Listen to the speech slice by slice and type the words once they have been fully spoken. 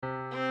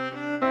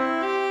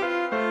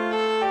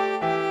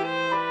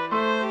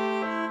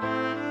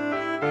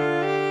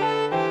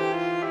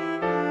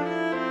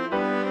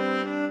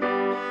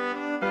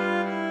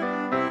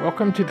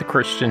Welcome to the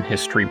Christian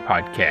History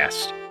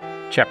Podcast,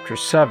 Chapter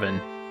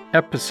 7,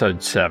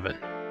 Episode 7.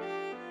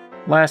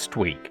 Last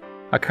week,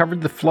 I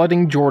covered the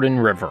flooding Jordan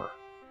River,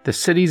 the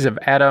cities of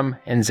Adam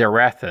and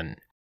Zarathan,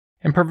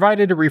 and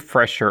provided a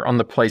refresher on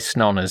the place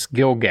known as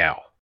Gilgal.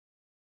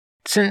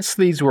 Since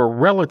these were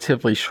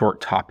relatively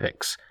short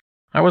topics,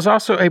 I was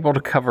also able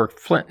to cover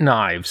flint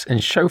knives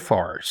and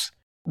shofars,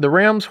 the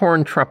ram's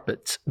horn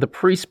trumpets the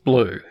priests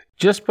blew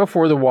just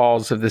before the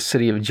walls of the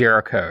city of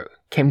Jericho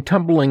came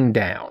tumbling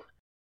down.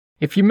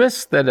 If you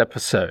missed that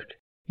episode,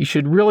 you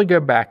should really go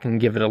back and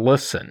give it a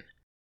listen.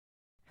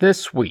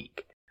 This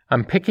week,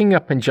 I'm picking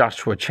up in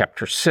Joshua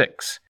chapter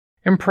 6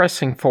 and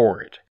pressing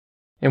forward.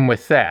 And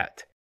with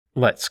that,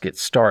 let's get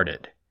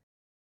started.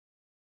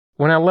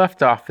 When I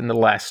left off in the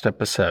last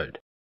episode,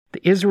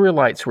 the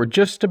Israelites were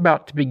just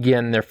about to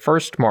begin their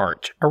first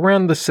march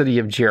around the city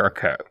of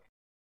Jericho.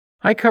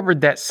 I covered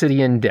that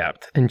city in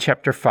depth in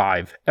chapter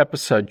 5,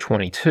 episode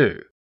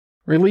 22,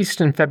 released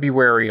in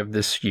February of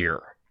this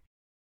year.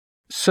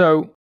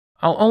 So,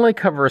 I'll only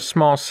cover a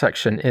small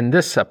section in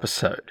this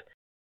episode,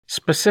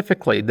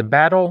 specifically the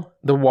battle,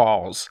 the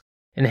walls,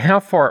 and how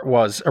far it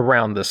was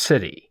around the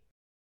city.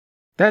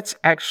 That's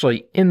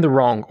actually in the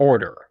wrong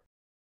order.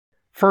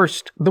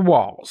 First, the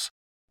walls,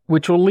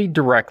 which will lead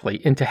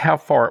directly into how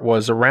far it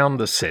was around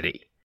the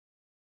city.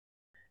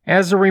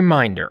 As a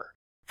reminder,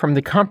 from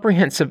the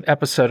comprehensive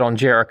episode on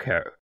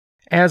Jericho,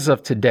 as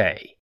of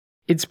today,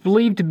 it's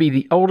believed to be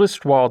the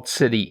oldest walled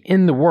city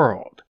in the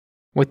world,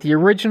 with the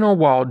original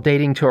wall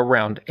dating to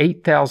around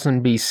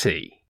 8000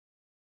 BC.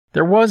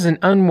 There was an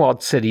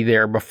unwalled city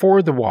there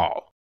before the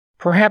wall,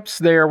 perhaps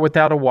there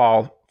without a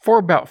wall for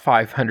about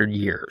 500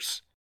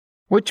 years,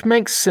 which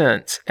makes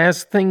sense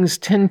as things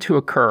tend to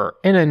occur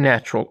in a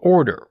natural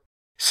order.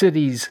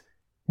 Cities,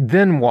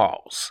 then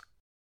walls.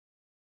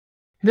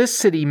 This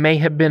city may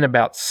have been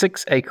about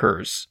 6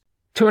 acres,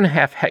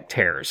 2.5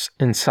 hectares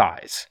in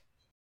size.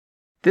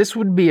 This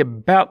would be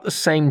about the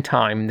same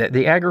time that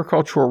the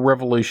agricultural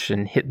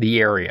revolution hit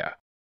the area,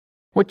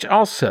 which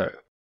also,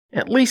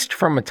 at least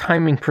from a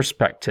timing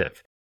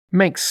perspective,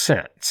 makes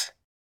sense.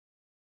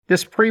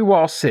 This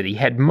pre-wall city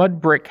had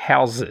mud brick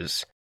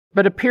houses,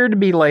 but appeared to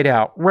be laid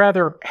out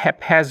rather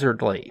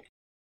haphazardly,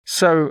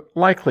 so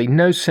likely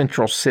no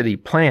central city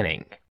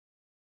planning.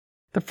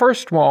 The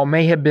first wall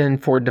may have been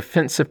for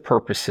defensive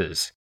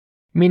purposes,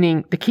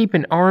 meaning to keep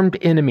an armed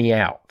enemy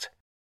out.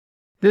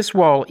 This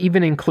wall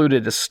even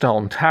included a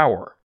stone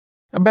tower,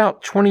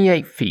 about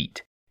 28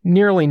 feet,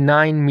 nearly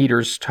 9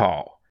 meters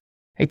tall,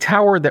 a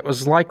tower that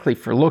was likely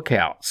for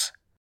lookouts.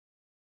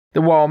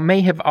 The wall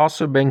may have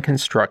also been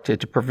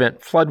constructed to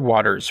prevent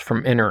floodwaters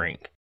from entering,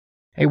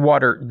 a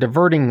water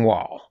diverting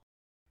wall.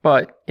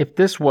 But if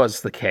this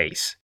was the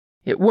case,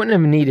 it wouldn't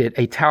have needed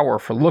a tower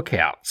for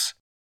lookouts.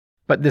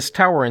 But this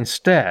tower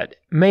instead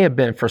may have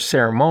been for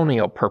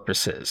ceremonial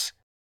purposes.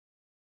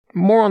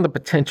 More on the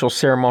potential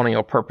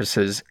ceremonial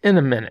purposes in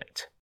a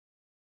minute.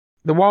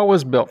 The wall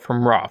was built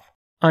from rough,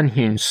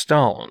 unhewn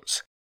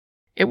stones.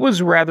 It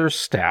was rather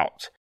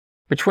stout,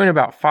 between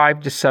about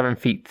 5 to 7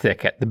 feet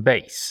thick at the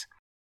base,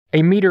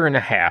 1.5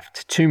 meters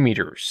to 2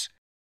 meters.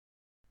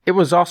 It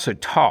was also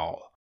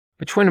tall,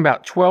 between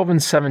about 12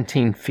 and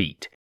 17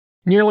 feet,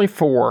 nearly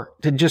 4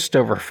 to just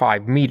over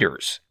 5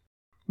 meters.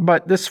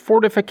 But this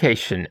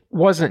fortification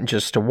wasn't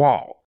just a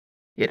wall.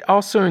 It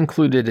also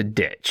included a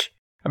ditch,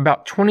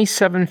 about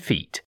 27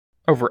 feet,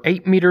 over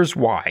 8 meters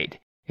wide,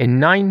 and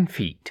 9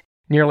 feet,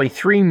 nearly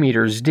 3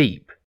 meters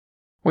deep,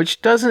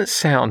 which doesn't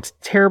sound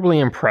terribly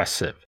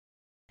impressive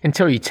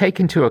until you take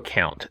into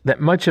account that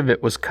much of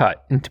it was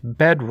cut into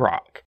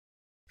bedrock.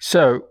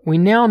 So, we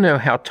now know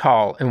how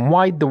tall and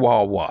wide the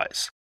wall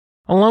was,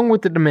 along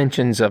with the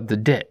dimensions of the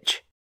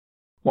ditch.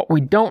 What we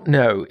don't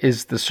know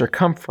is the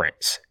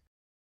circumference.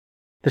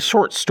 The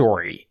short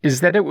story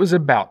is that it was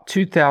about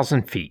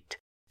 2,000 feet,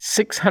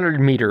 600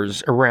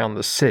 meters around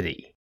the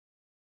city.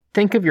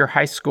 Think of your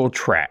high school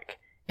track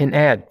and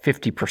add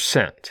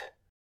 50%.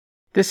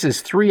 This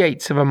is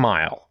 3/8 of a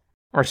mile,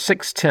 or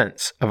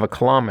 6/10 of a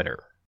kilometer.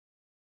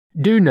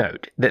 Do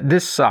note that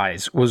this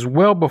size was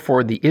well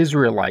before the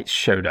Israelites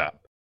showed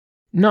up.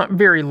 Not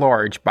very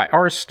large by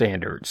our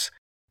standards,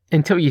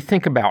 until you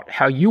think about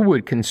how you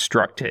would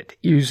construct it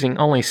using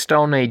only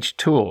Stone Age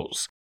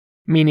tools,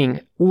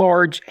 meaning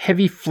large,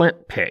 heavy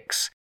flint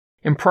picks,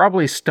 and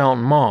probably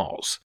stone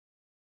mauls.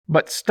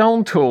 But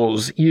stone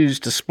tools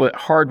used to split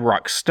hard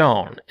rock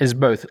stone is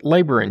both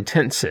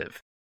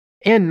labor-intensive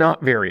and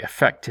not very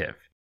effective.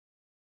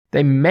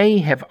 They may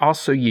have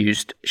also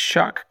used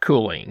shock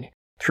cooling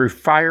through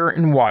fire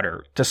and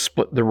water to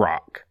split the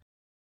rock.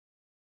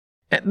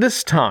 At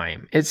this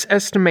time, it's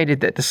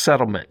estimated that the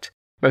settlement,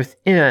 both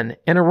in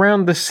and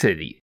around the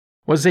city,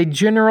 was a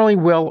generally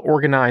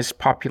well-organized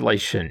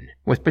population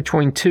with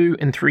between 2,000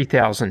 and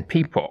 3,000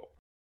 people.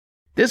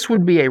 This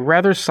would be a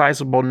rather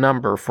sizable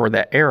number for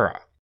that era.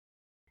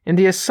 And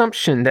the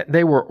assumption that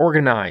they were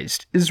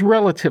organized is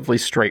relatively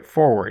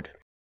straightforward,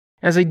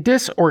 as a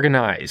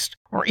disorganized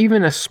or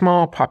even a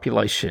small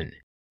population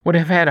would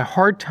have had a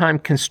hard time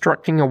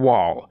constructing a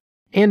wall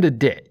and a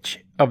ditch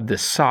of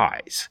this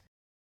size.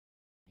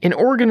 An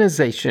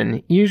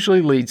organization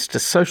usually leads to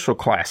social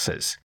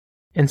classes,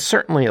 and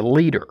certainly a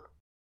leader.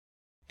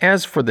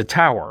 As for the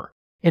tower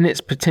and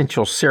its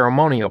potential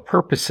ceremonial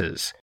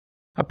purposes,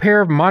 a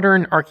pair of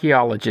modern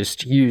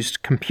archaeologists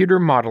used computer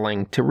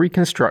modeling to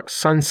reconstruct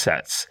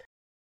sunsets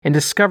and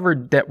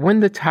discovered that when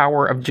the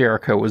Tower of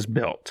Jericho was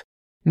built,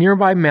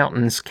 nearby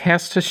mountains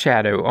cast a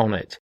shadow on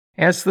it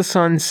as the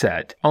sun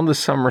set on the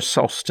summer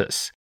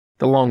solstice,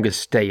 the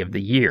longest day of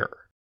the year.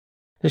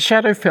 The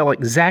shadow fell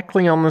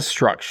exactly on the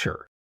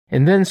structure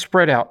and then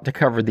spread out to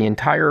cover the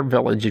entire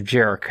village of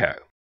Jericho.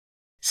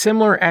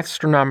 Similar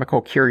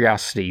astronomical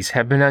curiosities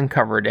have been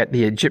uncovered at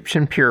the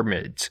Egyptian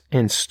pyramids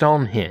and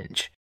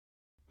Stonehenge,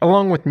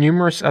 along with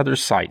numerous other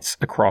sites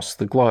across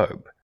the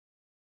globe.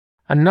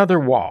 Another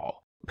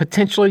wall,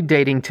 potentially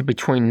dating to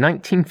between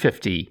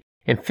 1950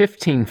 and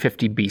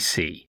 1550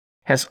 BC,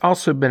 has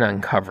also been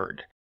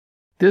uncovered.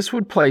 This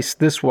would place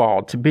this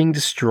wall to being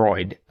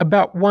destroyed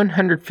about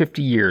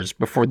 150 years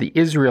before the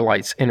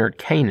Israelites entered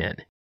Canaan,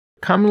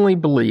 commonly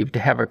believed to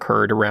have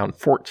occurred around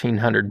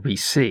 1400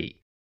 BC.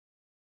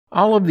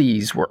 All of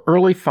these were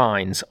early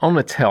finds on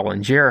a tell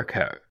in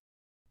Jericho.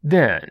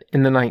 Then,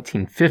 in the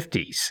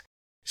 1950s,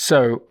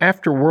 so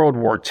after World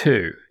War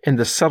II and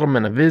the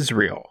settlement of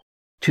Israel,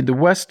 to the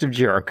west of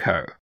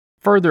Jericho,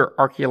 further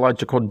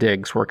archaeological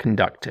digs were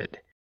conducted.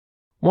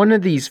 One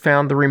of these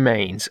found the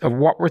remains of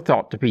what were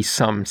thought to be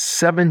some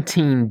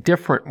 17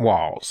 different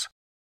walls.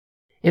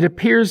 It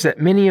appears that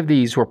many of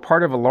these were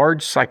part of a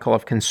large cycle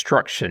of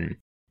construction,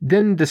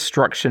 then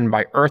destruction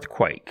by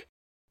earthquake,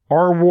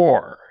 or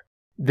war,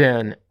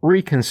 then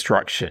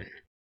reconstruction,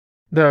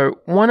 though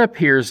one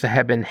appears to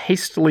have been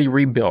hastily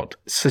rebuilt,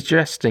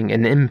 suggesting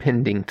an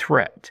impending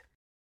threat.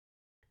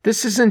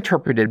 This is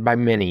interpreted by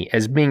many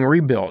as being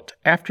rebuilt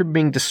after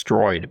being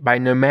destroyed by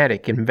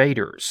nomadic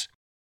invaders,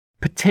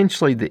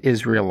 potentially the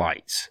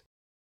Israelites.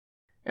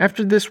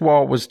 After this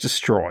wall was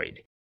destroyed,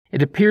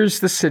 it appears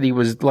the city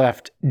was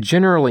left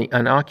generally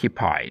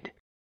unoccupied,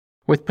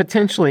 with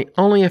potentially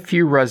only a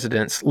few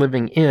residents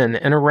living in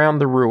and around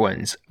the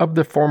ruins of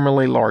the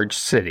formerly large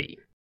city,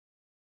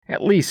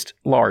 at least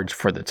large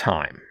for the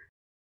time.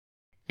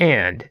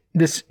 And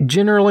this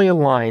generally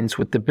aligns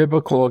with the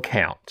biblical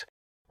account,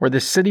 where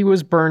the city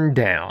was burned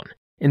down,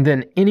 and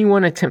then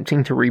anyone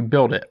attempting to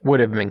rebuild it would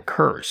have been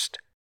cursed.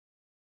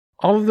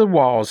 All of the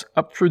walls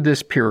up through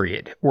this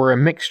period were a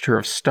mixture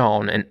of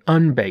stone and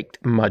unbaked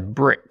mud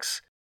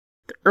bricks.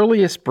 The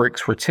earliest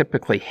bricks were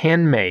typically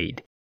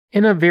handmade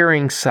in a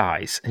varying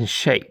size and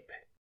shape.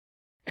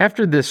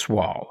 After this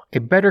wall, a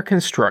better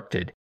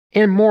constructed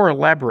and more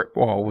elaborate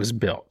wall was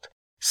built,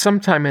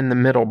 sometime in the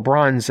Middle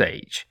Bronze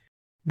Age.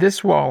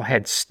 This wall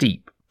had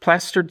steep,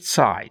 plastered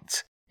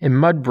sides and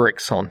mud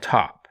bricks on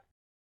top.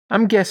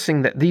 I'm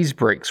guessing that these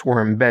bricks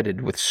were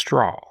embedded with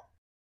straw.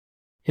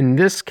 In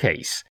this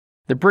case,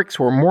 the bricks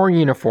were more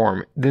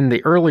uniform than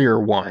the earlier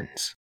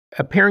ones,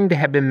 appearing to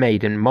have been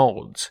made in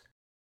molds.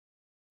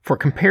 For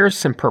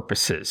comparison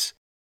purposes,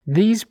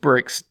 these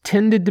bricks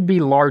tended to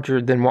be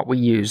larger than what we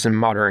use in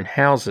modern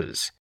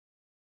houses.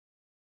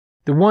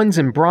 The ones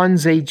in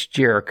Bronze Age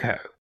Jericho,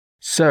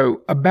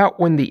 so about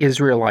when the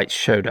Israelites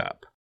showed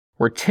up,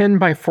 were 10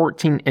 by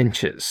 14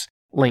 inches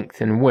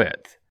length and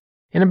width,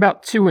 and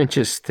about 2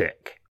 inches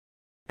thick.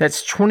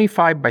 That's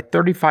 25 by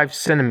 35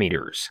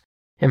 centimeters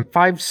and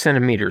 5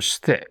 centimeters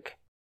thick.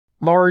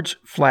 Large,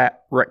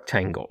 flat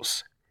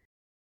rectangles.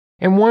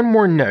 And one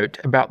more note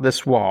about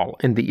this wall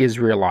and the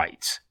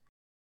Israelites.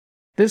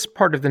 This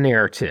part of the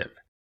narrative,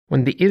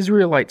 when the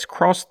Israelites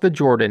crossed the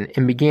Jordan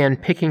and began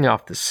picking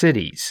off the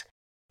cities,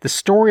 the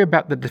story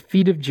about the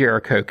defeat of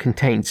Jericho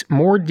contains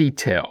more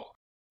detail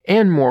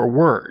and more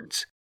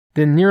words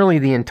than nearly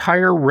the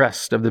entire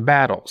rest of the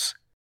battles.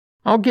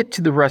 I'll get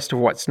to the rest of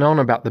what's known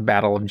about the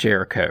Battle of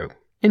Jericho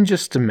in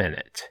just a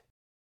minute.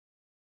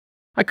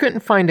 I couldn't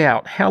find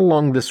out how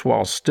long this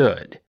wall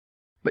stood,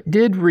 but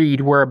did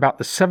read where about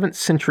the 7th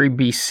century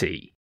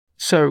BC,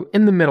 so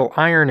in the Middle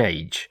Iron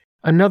Age,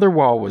 another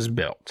wall was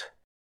built.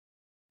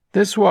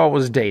 This wall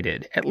was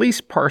dated, at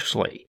least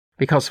partially,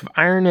 because of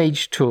Iron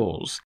Age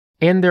tools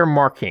and their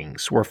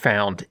markings were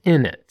found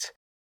in it.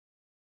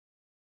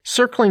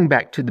 Circling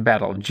back to the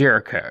Battle of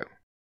Jericho,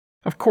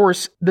 of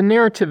course, the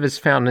narrative is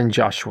found in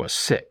Joshua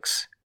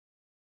 6.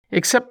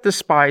 Except the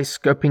spies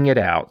scoping it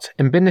out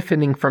and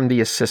benefiting from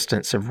the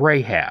assistance of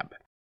Rahab.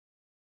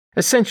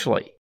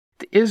 Essentially,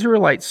 the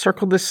Israelites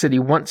circled the city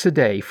once a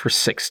day for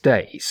 6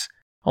 days.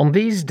 On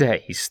these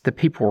days, the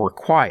people were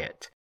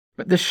quiet,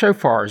 but the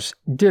shofars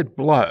did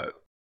blow.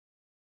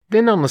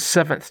 Then on the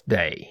 7th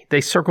day,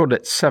 they circled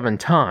it 7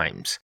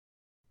 times,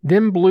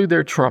 then blew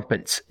their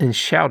trumpets and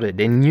shouted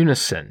in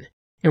unison,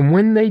 and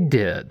when they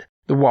did,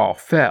 the wall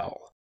fell,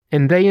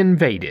 and they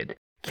invaded,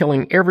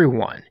 killing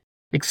everyone,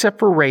 except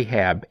for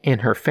Rahab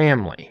and her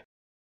family.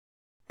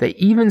 They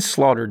even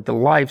slaughtered the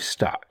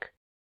livestock.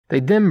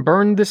 They then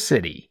burned the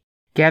city,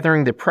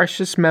 gathering the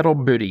precious metal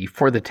booty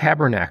for the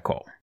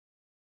tabernacle.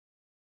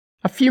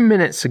 A few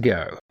minutes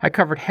ago, I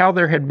covered how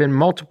there had been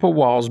multiple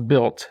walls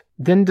built,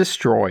 then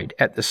destroyed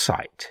at the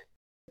site.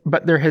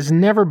 but there has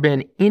never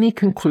been any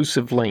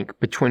conclusive link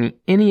between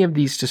any of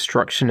these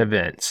destruction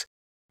events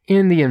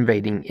and the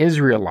invading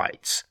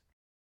Israelites.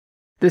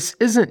 This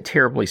isn't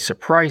terribly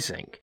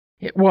surprising.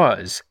 It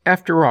was,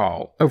 after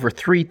all, over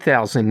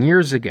 3,000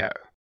 years ago,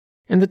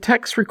 and the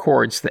text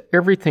records that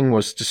everything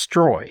was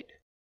destroyed.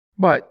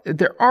 But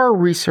there are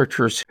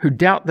researchers who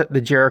doubt that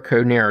the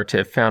Jericho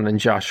narrative found in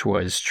Joshua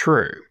is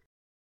true.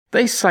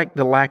 They cite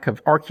the lack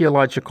of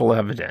archaeological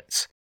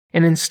evidence,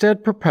 and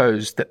instead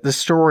propose that the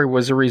story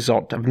was a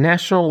result of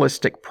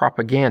nationalistic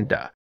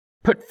propaganda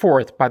put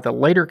forth by the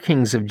later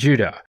kings of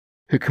Judah,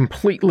 who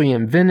completely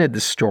invented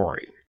the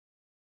story.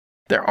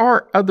 There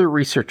are other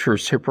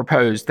researchers who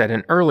propose that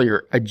an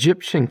earlier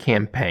Egyptian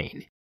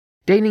campaign,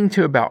 dating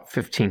to about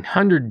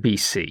 1500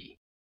 BC,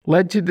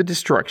 led to the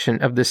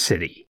destruction of the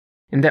city,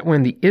 and that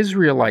when the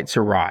Israelites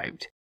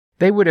arrived,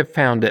 they would have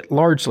found it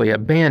largely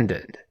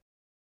abandoned.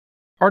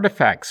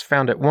 Artifacts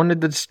found at one of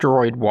the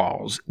destroyed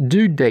walls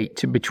do date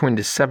to between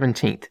the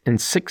 17th and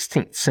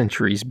 16th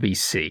centuries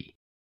BC,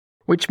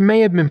 which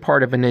may have been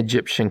part of an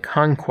Egyptian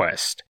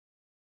conquest.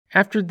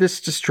 After this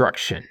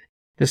destruction,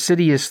 the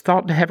city is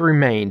thought to have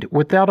remained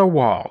without a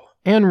wall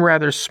and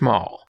rather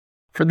small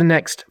for the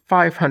next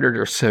 500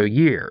 or so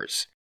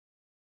years.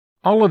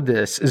 All of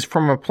this is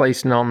from a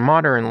place known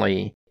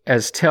modernly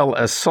as Tel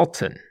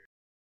es-Sultan,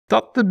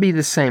 thought to be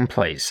the same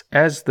place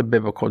as the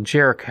biblical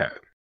Jericho,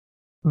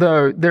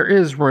 though there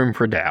is room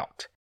for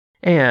doubt.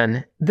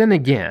 And, then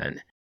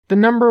again, the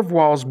number of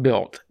walls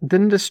built,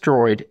 then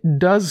destroyed,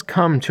 does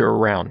come to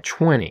around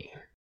 20.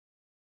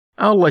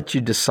 I'll let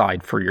you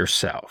decide for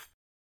yourself.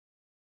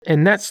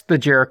 And that's the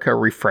Jericho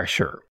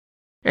refresher,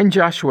 and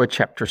Joshua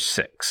chapter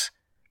 6.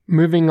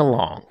 Moving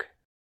along.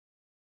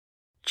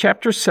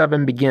 Chapter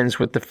 7 begins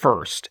with the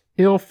first,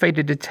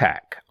 ill-fated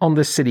attack on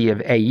the city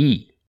of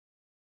Ai,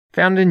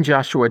 found in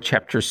Joshua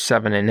chapters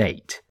 7 and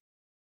 8.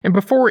 And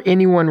before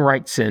anyone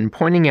writes in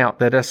pointing out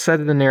that a set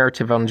of the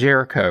narrative on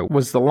Jericho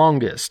was the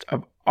longest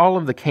of all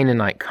of the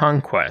Canaanite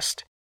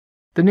conquest,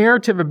 the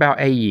narrative about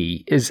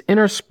Ai is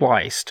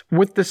interspliced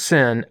with the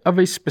sin of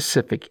a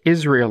specific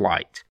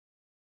Israelite,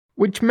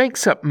 which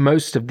makes up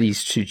most of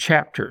these two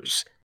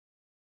chapters.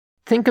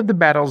 Think of the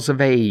battles of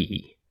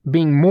Ai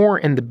being more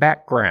in the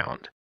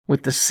background,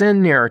 with the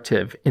sin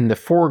narrative in the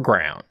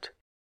foreground.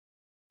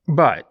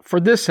 But for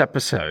this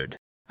episode,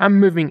 I'm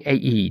moving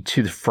Ai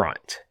to the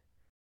front.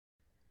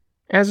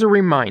 As a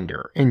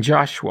reminder, in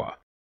Joshua,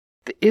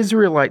 the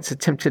Israelites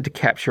attempted to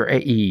capture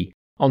Ai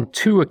on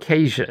 2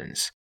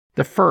 occasions.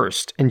 The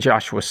first, in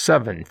Joshua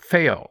 7,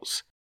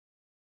 fails.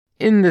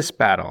 In this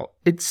battle,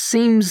 it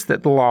seems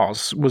that the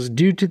loss was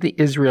due to the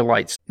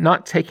Israelites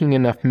not taking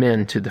enough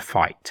men to the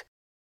fight.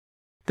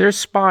 Their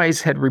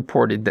spies had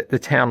reported that the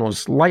town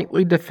was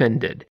lightly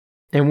defended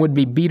and would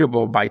be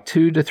beatable by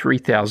 2,000 to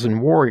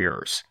 3,000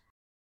 warriors.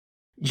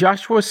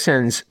 Joshua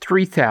sends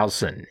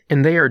 3,000,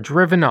 and they are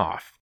driven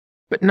off,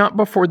 but not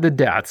before the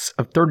deaths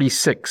of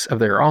 36 of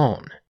their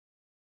own.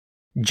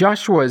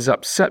 Joshua is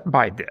upset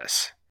by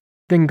this.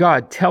 Then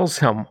God tells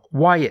him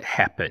why it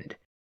happened,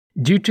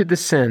 due to the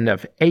sin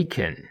of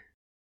Achan,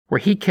 where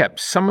he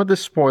kept some of the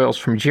spoils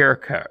from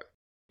Jericho,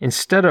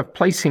 instead of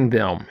placing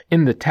them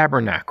in the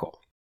tabernacle.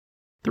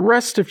 The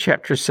rest of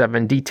chapter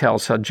 7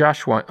 details how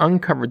Joshua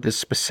uncovered the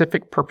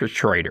specific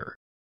perpetrator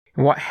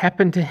and what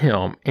happened to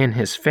him and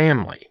his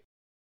family.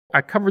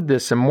 I covered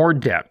this in more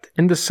depth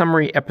in the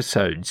summary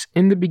episodes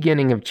in the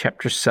beginning of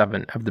chapter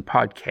 7 of the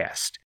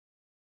podcast.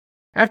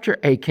 After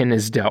Achan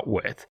is dealt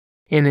with,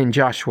 and in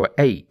Joshua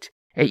 8,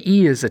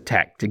 Ai is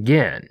attacked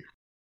again.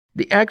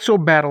 The actual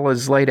battle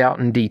is laid out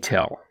in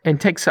detail and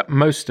takes up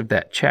most of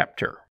that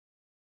chapter.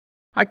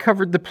 I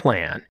covered the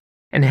plan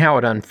and how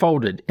it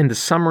unfolded in the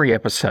summary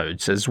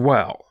episodes as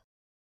well.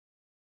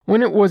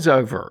 When it was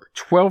over,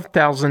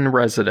 12,000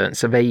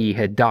 residents of Ai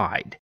had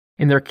died,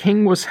 and their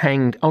king was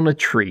hanged on a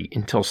tree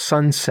until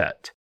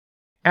sunset.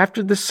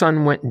 After the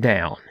sun went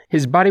down,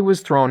 his body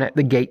was thrown at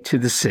the gate to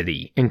the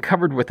city and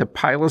covered with a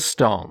pile of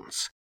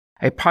stones,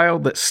 a pile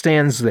that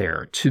stands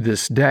there to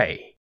this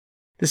day.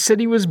 The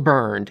city was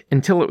burned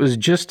until it was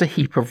just a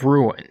heap of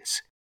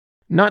ruins.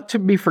 Not to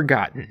be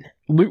forgotten,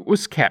 loot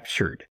was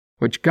captured,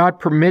 which God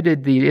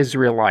permitted the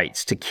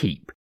Israelites to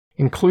keep,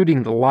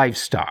 including the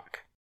livestock.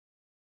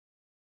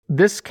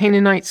 This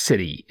Canaanite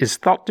city is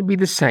thought to be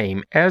the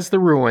same as the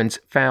ruins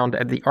found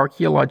at the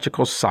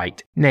archaeological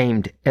site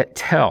named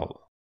Et-Tel.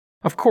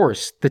 Of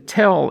course, the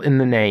Tel in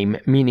the name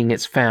meaning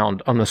it's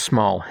found on a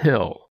small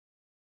hill.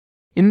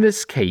 In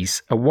this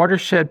case, a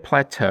watershed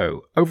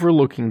plateau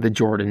overlooking the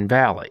Jordan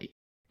Valley,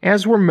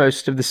 as were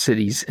most of the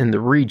cities in the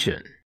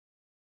region.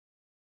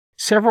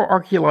 Several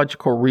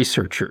archaeological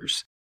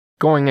researchers,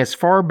 going as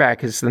far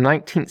back as the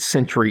 19th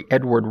century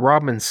Edward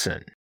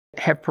Robinson,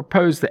 have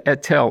proposed that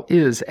Et-Tel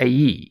is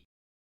Ai.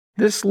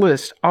 This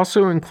list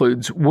also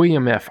includes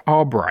William F.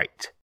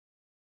 Albright.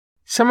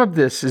 Some of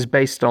this is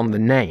based on the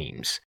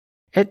names.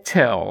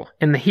 Et-Tel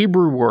and the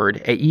Hebrew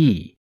word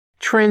Ai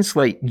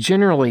translate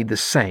generally the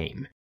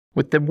same,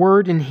 with the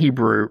word in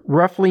Hebrew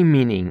roughly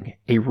meaning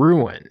a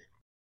ruin.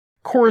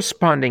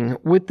 corresponding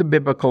with the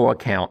biblical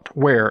account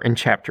where, in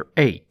chapter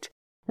 8,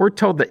 we're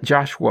told that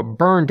Joshua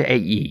burned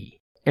Ai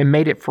and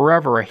made it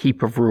forever a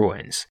heap of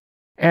ruins,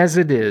 as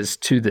it is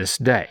to this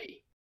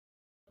day.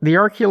 The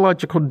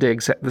archaeological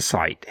digs at the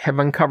site have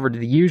uncovered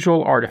the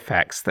usual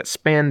artifacts that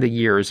span the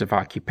years of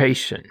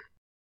occupation.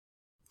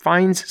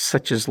 Finds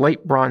such as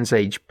late Bronze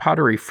Age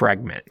pottery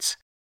fragments,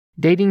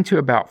 dating to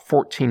about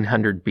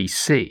 1400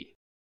 BC.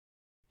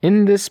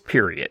 In this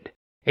period,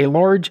 a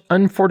large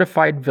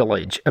unfortified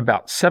village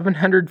about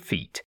 700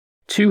 feet,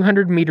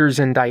 200 meters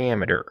in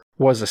diameter,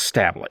 was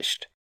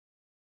established.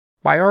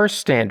 By our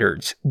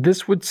standards,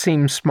 this would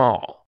seem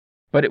small,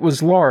 but it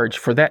was large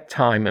for that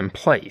time and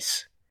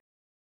place.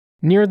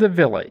 Near the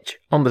village,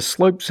 on the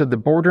slopes of the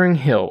bordering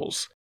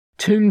hills,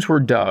 tombs were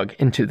dug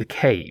into the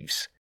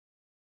caves.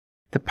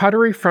 The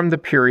pottery from the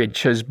period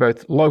shows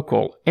both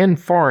local and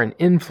foreign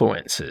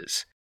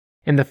influences,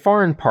 and the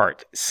foreign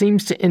part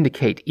seems to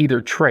indicate either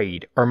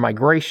trade or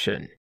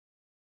migration.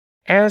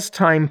 As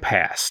time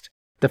passed,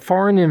 the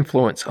foreign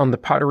influence on the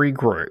pottery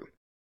grew.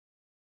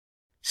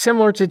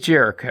 Similar to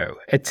Jericho,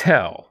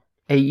 Etel,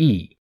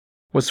 Ai,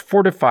 was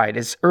fortified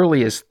as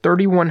early as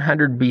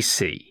 3100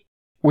 BC,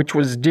 which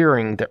was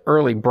during the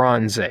early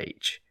Bronze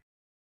Age.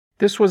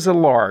 This was a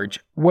large,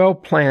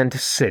 well-planned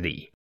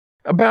city,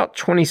 about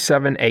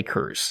 27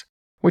 acres,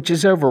 which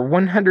is over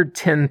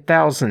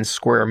 110,000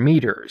 square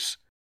meters.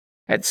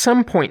 At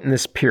some point in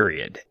this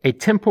period, a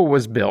temple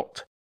was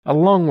built,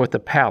 along with a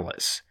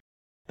palace.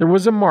 There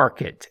was a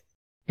market,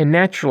 and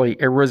naturally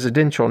a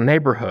residential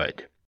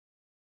neighborhood.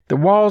 The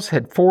walls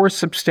had 4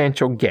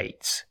 substantial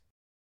gates.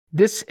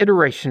 This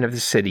iteration of the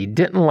city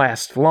didn't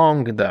last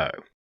long, though,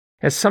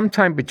 as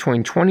sometime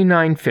between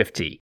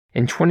 2950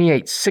 and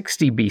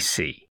 2860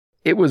 BC,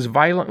 it was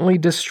violently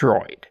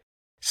destroyed,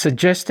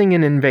 suggesting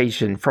an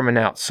invasion from an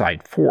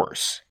outside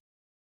force.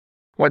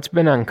 What's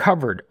been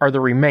uncovered are the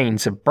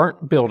remains of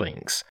burnt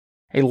buildings,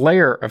 a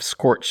layer of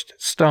scorched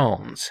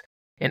stones,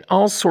 and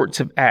all sorts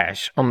of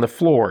ash on the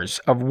floors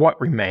of what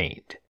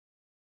remained.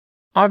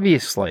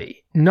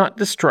 Obviously, not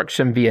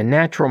destruction via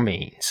natural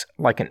means,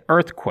 like an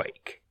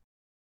earthquake.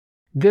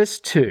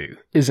 This, too,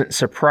 isn't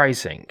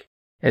surprising,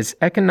 as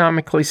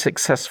economically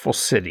successful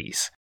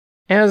cities,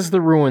 as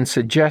the ruin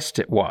suggests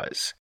it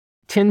was,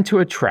 tend to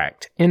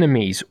attract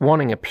enemies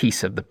wanting a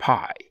piece of the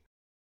pie.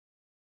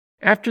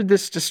 After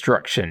this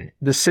destruction,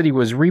 the city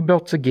was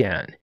rebuilt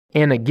again,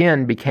 and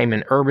again became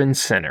an urban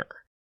center.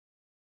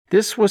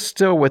 This was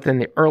still within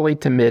the early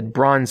to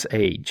mid-Bronze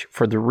Age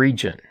for the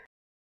region.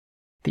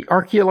 The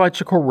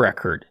archaeological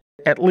record,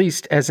 at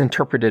least as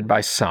interpreted by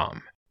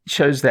some,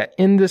 shows that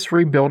in this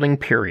rebuilding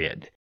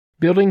period,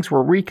 buildings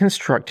were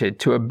reconstructed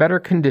to a better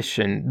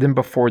condition than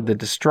before the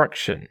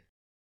destruction,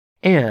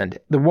 and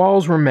the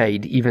walls were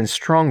made even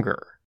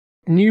stronger.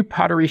 New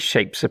pottery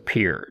shapes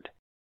appeared.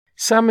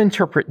 Some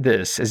interpret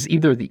this as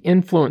either the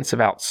influence of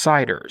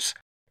outsiders,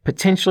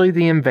 potentially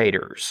the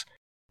invaders,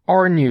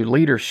 or new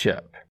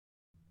leadership,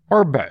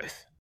 or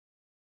both.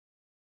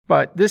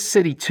 But this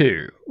city,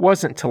 too,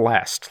 wasn't to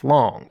last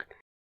long,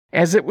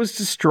 as it was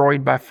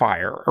destroyed by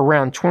fire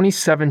around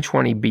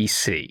 2720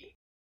 BC,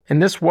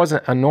 and this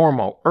wasn't a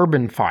normal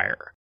urban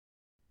fire.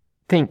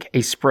 Think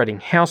a spreading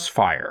house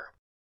fire.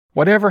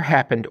 Whatever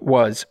happened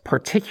was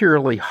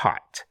particularly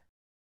hot.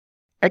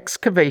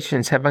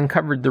 Excavations have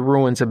uncovered the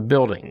ruins of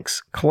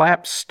buildings,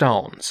 collapsed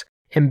stones,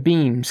 and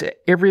beams at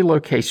every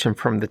location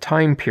from the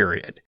time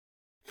period.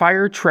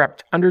 Fire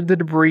trapped under the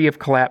debris of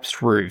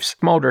collapsed roofs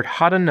smoldered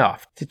hot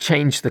enough to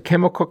change the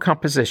chemical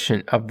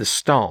composition of the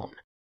stone,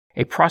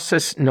 a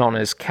process known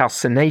as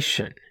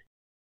calcination.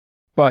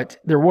 But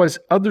there was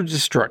other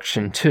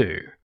destruction too.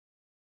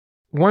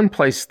 One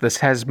place this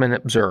has been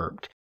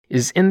observed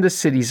is in the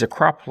city's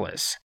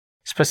Acropolis,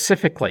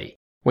 specifically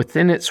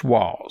within its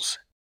walls.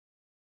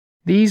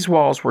 These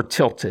walls were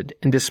tilted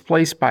and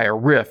displaced by a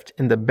rift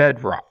in the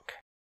bedrock,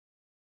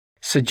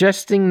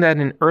 suggesting that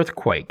an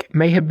earthquake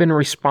may have been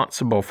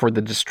responsible for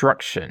the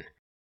destruction.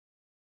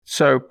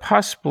 So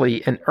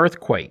possibly an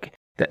earthquake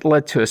that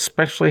led to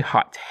especially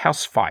hot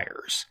house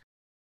fires.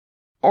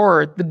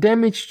 Or the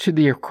damage to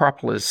the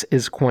Acropolis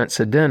is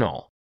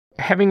coincidental,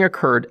 having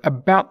occurred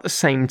about the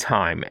same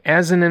time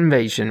as an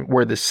invasion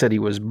where the city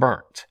was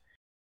burnt.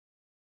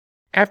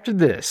 After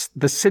this,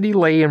 the city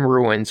lay in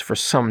ruins for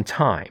some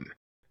time,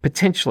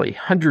 potentially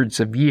hundreds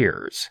of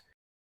years.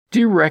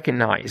 Do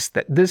recognize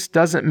that this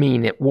doesn't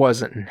mean it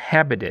wasn't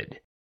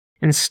inhabited.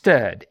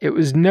 Instead, it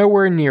was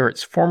nowhere near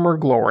its former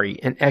glory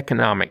and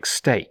economic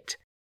state.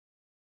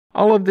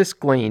 All of this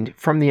gleaned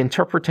from the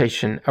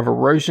interpretation of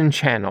erosion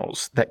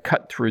channels that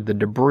cut through the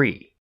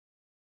debris.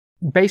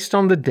 Based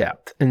on the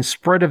depth and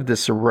spread of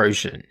this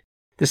erosion,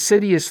 the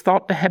city is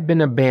thought to have been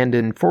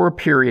abandoned for a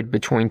period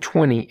between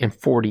 20 and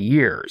 40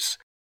 years.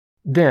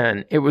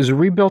 Then it was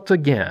rebuilt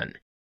again,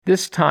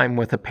 this time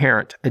with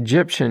apparent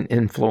Egyptian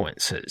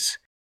influences.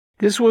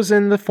 This was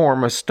in the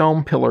form of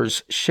stone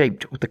pillars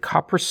shaped with the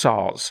copper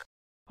saws,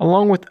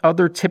 along with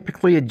other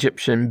typically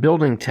Egyptian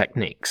building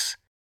techniques.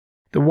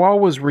 The wall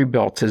was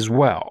rebuilt as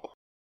well,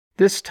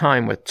 this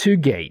time with 2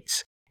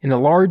 gates in a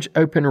large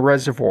open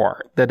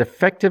reservoir that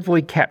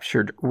effectively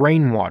captured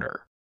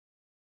rainwater.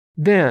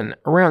 Then,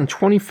 around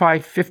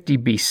 2550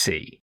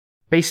 BC,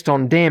 based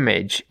on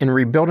damage in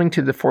rebuilding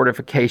to the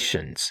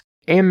fortifications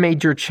and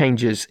major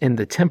changes in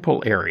the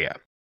temple area,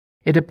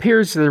 it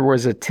appears there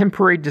was a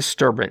temporary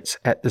disturbance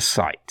at the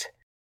site.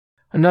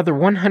 Another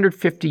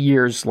 150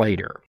 years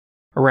later,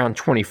 around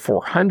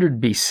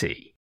 2400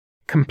 BC,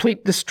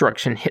 complete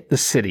destruction hit the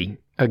city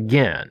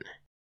again.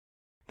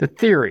 The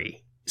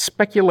theory,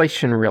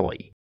 speculation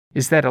really,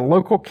 is that a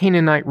local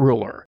Canaanite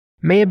ruler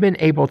may have been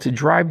able to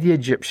drive the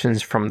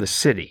Egyptians from the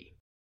city,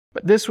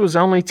 but this was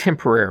only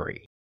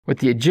temporary, with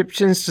the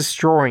Egyptians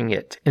destroying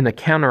it in a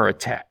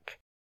counterattack.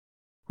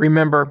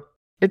 Remember,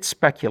 it's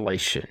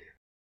speculation.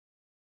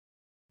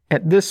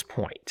 At this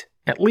point,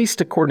 at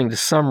least according to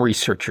some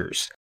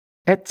researchers,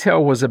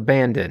 Et-Tel was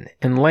abandoned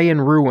and lay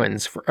in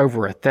ruins for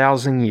over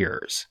 1,000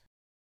 years.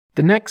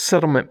 The next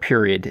settlement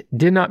period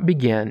did not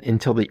begin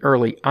until the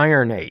early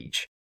Iron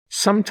Age,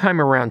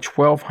 sometime around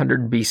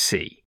 1200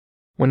 BC,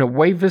 when a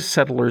wave of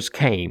settlers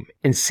came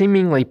and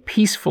seemingly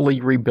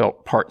peacefully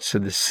rebuilt parts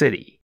of the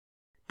city.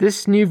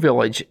 This new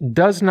village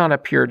does not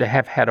appear to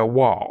have had a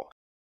wall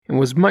and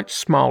was much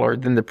smaller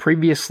than the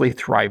previously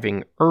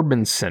thriving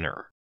urban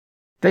center.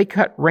 They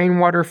cut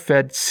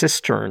rainwater-fed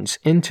cisterns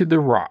into the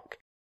rock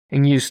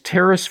and used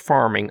terrace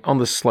farming on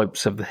the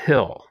slopes of the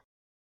hill.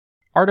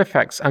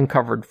 Artifacts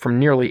uncovered from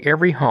nearly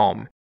every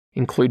home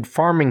include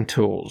farming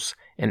tools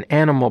and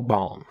animal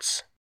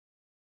bones.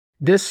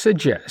 This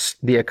suggests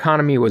the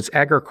economy was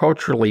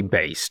agriculturally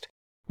based,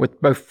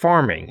 with both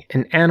farming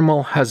and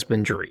animal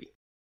husbandry.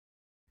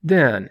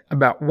 Then,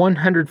 about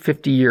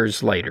 150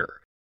 years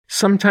later,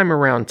 sometime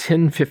around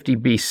 1050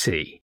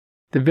 BC,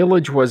 the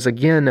village was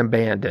again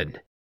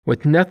abandoned,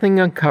 with nothing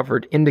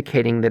uncovered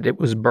indicating that it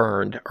was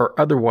burned or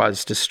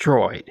otherwise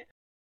destroyed.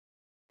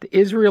 The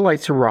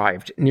Israelites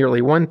arrived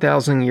nearly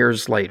 1,000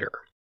 years later,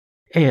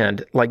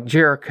 and, like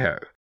Jericho,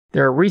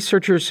 there are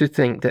researchers who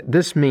think that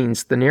this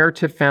means the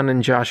narrative found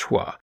in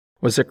Joshua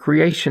was a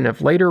creation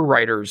of later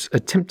writers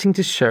attempting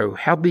to show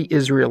how the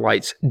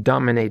Israelites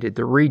dominated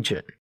the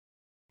region,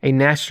 a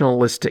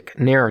nationalistic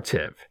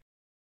narrative.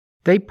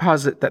 They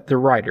posit that the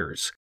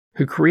writers,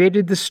 who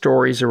created the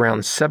stories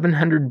around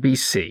 700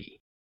 BC,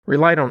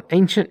 relied on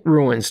ancient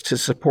ruins to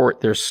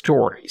support their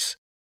stories.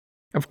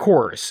 Of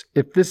course,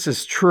 if this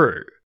is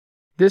true,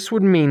 this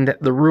would mean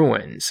that the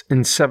ruins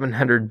in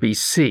 700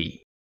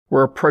 BC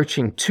were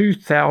approaching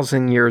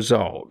 2,000 years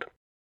old.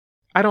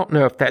 I don't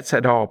know if that's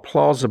at all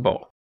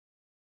plausible.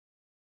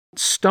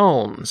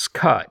 Stones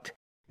cut,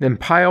 then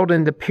piled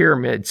into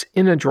pyramids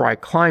in a dry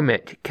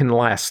climate can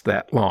last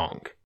that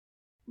long.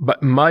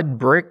 But mud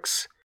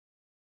bricks?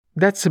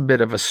 That's a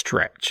bit of a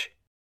stretch.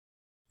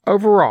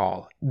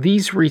 Overall,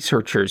 these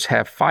researchers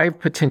have 5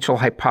 potential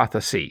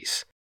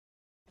hypotheses.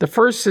 The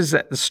first is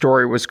that the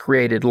story was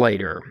created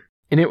later,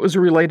 and it was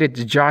related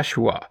to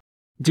Joshua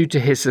due to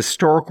his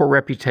historical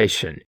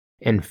reputation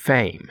and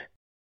fame.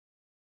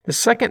 The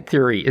second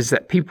theory is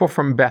that people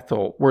from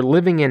Bethel were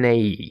living in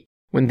Ai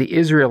when the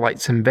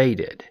Israelites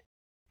invaded.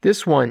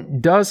 This one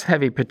does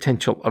have a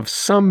potential of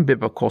some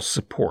biblical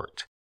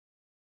support.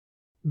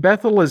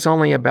 Bethel is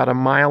only about 1.5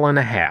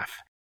 miles,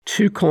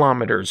 2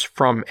 kilometers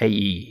from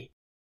Ai.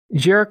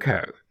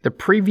 Jericho, the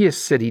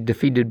previous city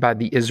defeated by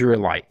the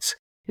Israelites,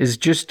 is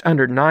just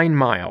under 9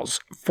 miles,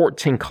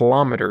 14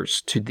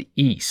 kilometers to the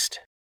east.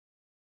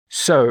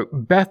 So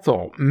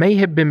Bethel may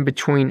have been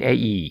between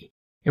Ai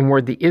and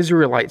where the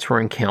Israelites were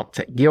encamped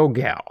at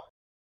Gilgal.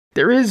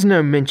 There is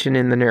no mention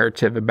in the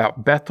narrative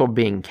about Bethel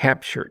being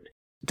captured,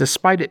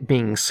 despite it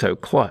being so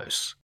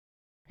close.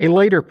 A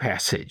later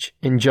passage,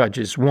 in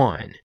Judges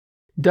 1,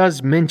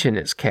 does mention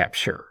its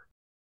capture.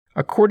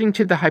 According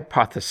to the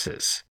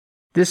hypothesis,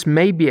 this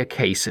may be a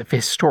case of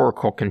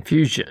historical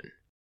confusion.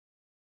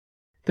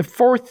 The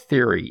fourth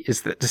theory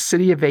is that the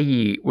city of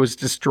Ai was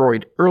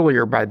destroyed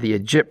earlier by the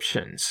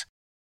Egyptians.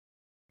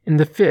 And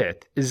the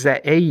fifth is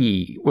that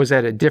Ai was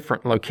at a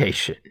different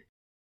location.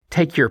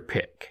 Take your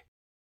pick.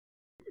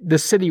 The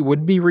city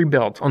would be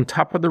rebuilt on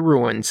top of the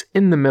ruins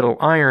in the Middle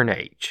Iron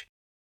Age.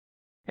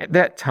 At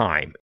that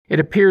time, it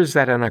appears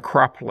that an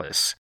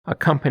acropolis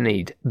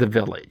accompanied the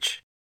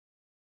village.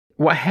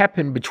 What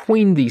happened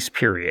between these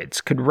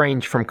periods could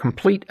range from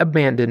complete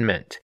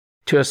abandonment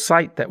to a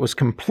site that was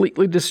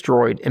completely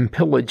destroyed and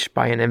pillaged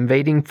by an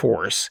invading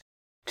force,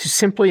 to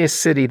simply a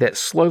city that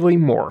slowly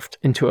morphed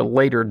into a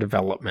later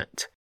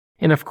development,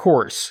 and of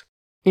course,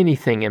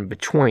 anything in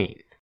between.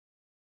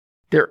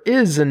 There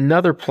is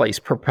another place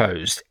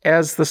proposed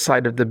as the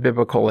site of the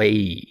biblical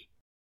Ai,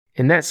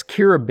 and that's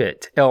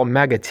Kirabit el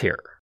Magatir.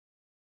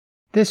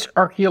 This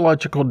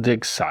archaeological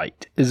dig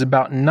site is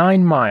about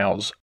 9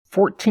 miles,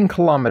 14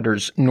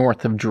 kilometers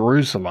north of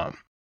Jerusalem.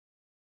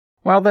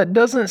 While that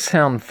doesn't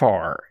sound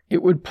far,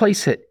 it would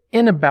place it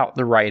in about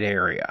the right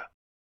area,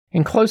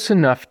 and close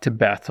enough to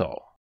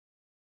Bethel.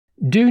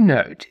 Do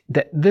note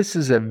that this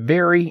is a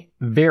very,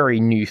 very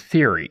new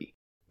theory,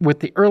 with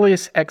the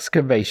earliest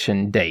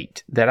excavation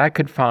date that I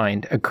could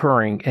find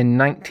occurring in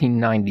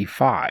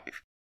 1995.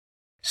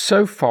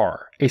 So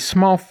far, a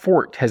small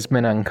fort has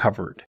been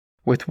uncovered,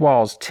 with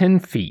walls 10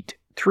 feet,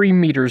 3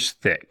 meters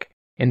thick,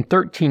 and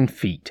 13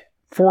 feet,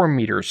 4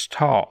 meters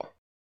tall.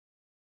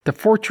 The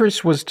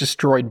fortress was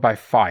destroyed by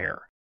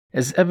fire,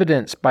 as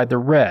evidenced by the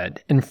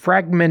red and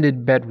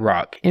fragmented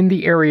bedrock in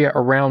the area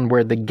around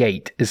where the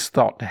gate is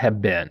thought to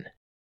have been.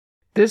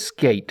 This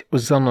gate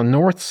was on the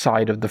north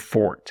side of the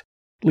fort,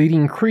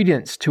 leading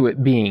credence to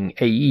it being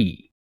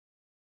AE.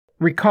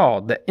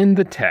 Recall that in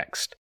the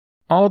text,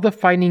 all the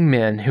fighting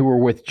men who were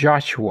with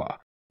Joshua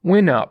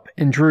went up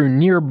and drew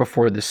near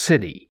before the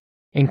city,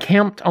 and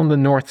camped on the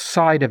north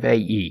side of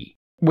AE,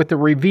 with a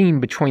ravine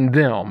between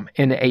them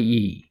and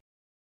AE.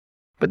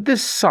 But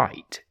this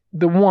site,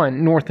 the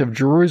one north of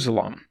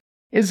Jerusalem,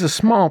 is a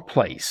small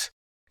place,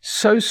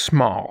 so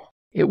small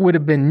it would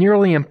have been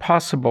nearly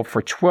impossible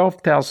for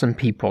 12,000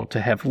 people to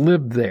have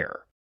lived there.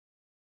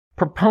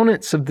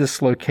 Proponents of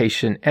this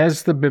location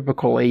as the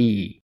biblical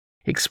AE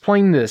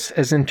explain this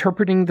as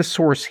interpreting the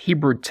source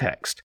Hebrew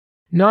text,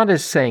 not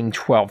as saying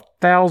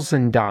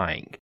 12,000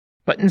 dying,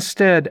 but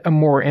instead a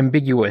more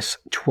ambiguous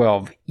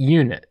 12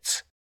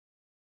 units.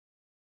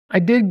 I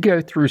did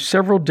go through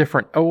several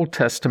different Old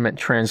Testament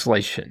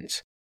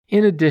translations,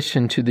 in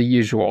addition to the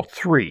usual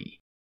 3,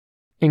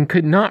 and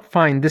could not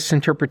find this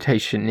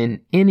interpretation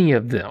in any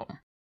of them.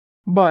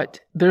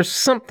 But there's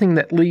something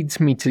that leads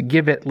me to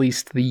give at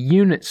least the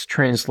units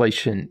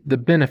translation the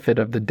benefit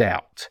of the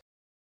doubt.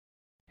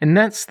 And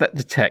that's that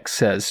the text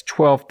says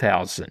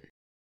 12,000.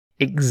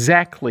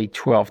 Exactly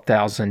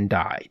 12,000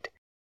 died.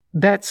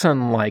 That's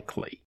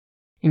unlikely.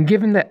 And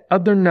given that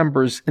other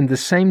numbers in the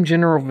same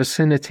general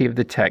vicinity of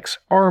the text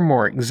are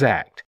more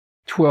exact,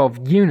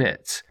 12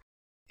 units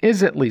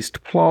is at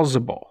least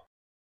plausible.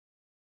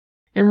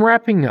 In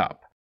wrapping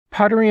up,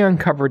 pottery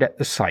uncovered at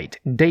the site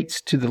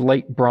dates to the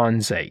late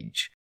Bronze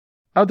Age.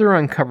 Other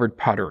uncovered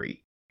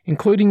pottery,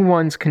 including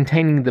ones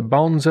containing the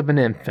bones of an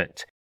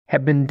infant,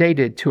 have been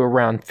dated to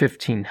around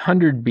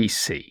 1500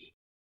 BC,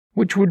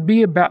 which would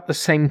be about the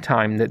same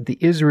time that the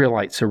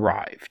Israelites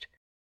arrived.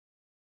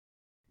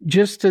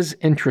 Just as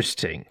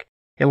interesting,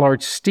 a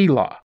large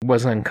stela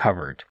was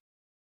uncovered.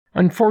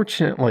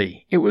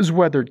 Unfortunately, it was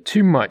weathered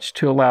too much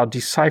to allow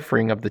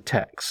deciphering of the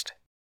text.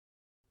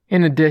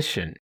 In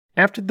addition,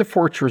 after the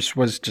fortress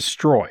was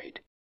destroyed,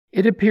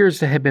 it appears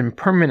to have been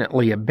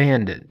permanently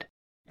abandoned,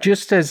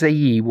 just as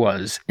AE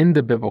was in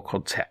the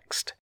biblical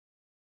text.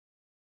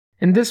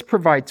 And this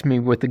provides me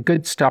with a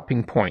good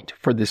stopping point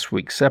for this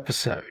week's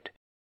episode.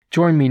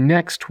 Join me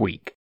next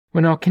week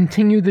when I'll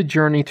continue the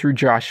journey through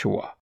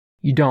Joshua.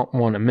 You don't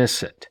want to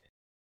miss it.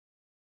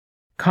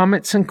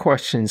 Comments and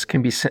questions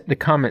can be sent to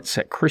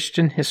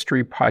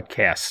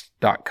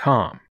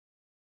comments@christianhistorypodcast.com.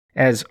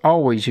 As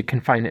always, you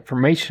can find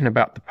information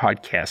about the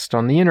podcast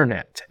on the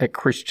internet at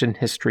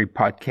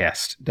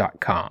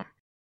christianhistorypodcast.com.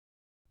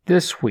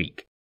 This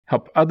week,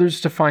 help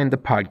others to find the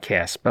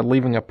podcast by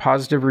leaving a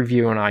positive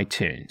review on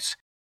iTunes.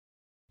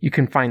 You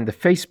can find the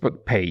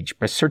Facebook page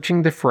by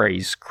searching the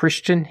phrase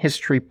Christian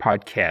History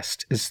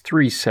Podcast as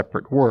 3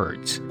 separate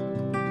words.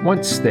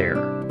 Once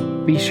there,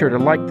 be sure to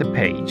like the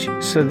page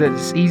so that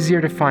it's easier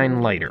to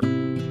find later.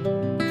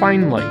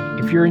 Finally,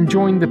 if you're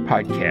enjoying the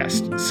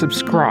podcast,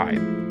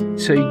 subscribe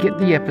so you get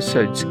the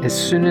episodes as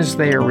soon as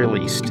they are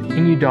released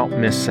and you don't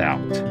miss out.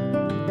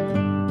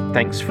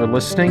 Thanks for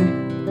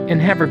listening,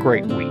 and have a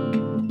great week.